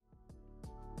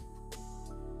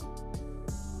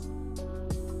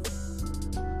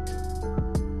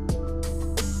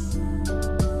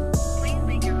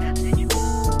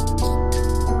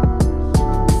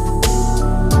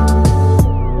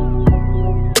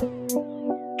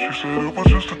said it was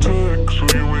just a text, so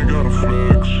you ain't gotta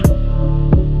flex.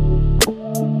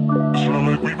 It's not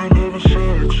like we've been having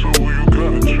sex, so you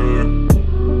gotta check.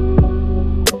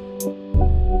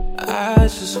 I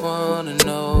just wanna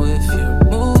know if you're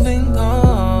moving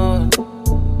on,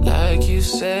 like you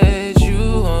said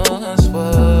you once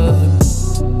were.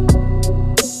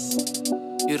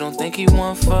 You don't think he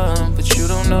want fun, but you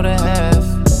don't know the half.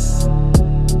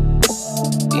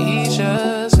 He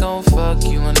just gon' fuck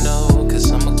you, I know,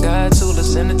 cause I'm a guy too,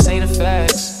 let's entertain the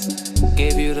facts.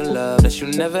 Gave you the love that you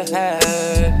never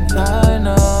had. I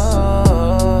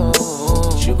know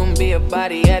you gon' be a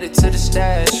body added to the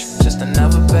stash, just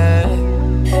another bag.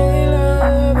 Hey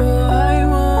lover, I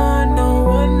want no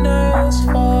one else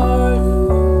for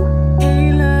you.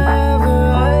 Hey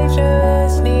lover, I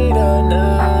just need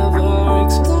another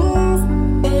excuse.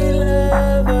 Hey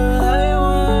lover, I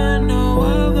want no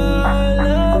other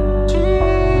love too.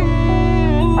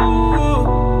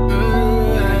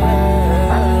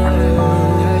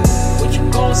 What you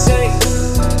gon' say?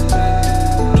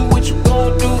 Do what you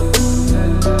gon' do.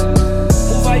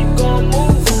 Move how you gon'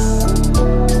 move.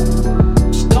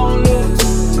 Just don't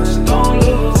lose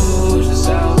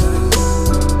yourself.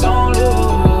 Don't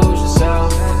lose yourself.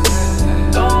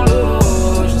 Don't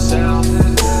lose yourself.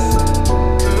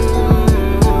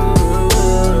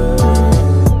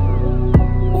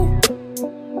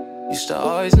 Used to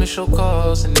always miss your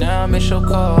calls, and now I miss your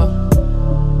call.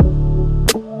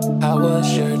 How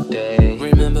was your day?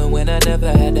 Remember when I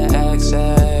never had to ask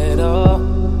at all?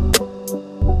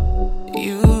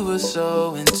 You were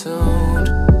so in tune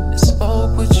and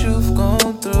spoke what you've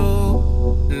gone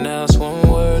through. Now it's one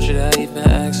word, should I even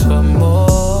ask for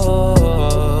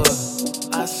more?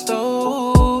 I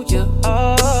stole your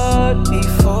heart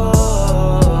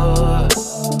before,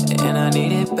 and I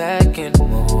need it back and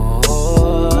more.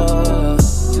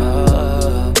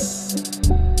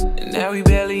 And now we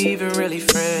barely even really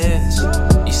friends.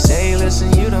 You say,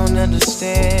 listen, you don't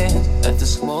understand.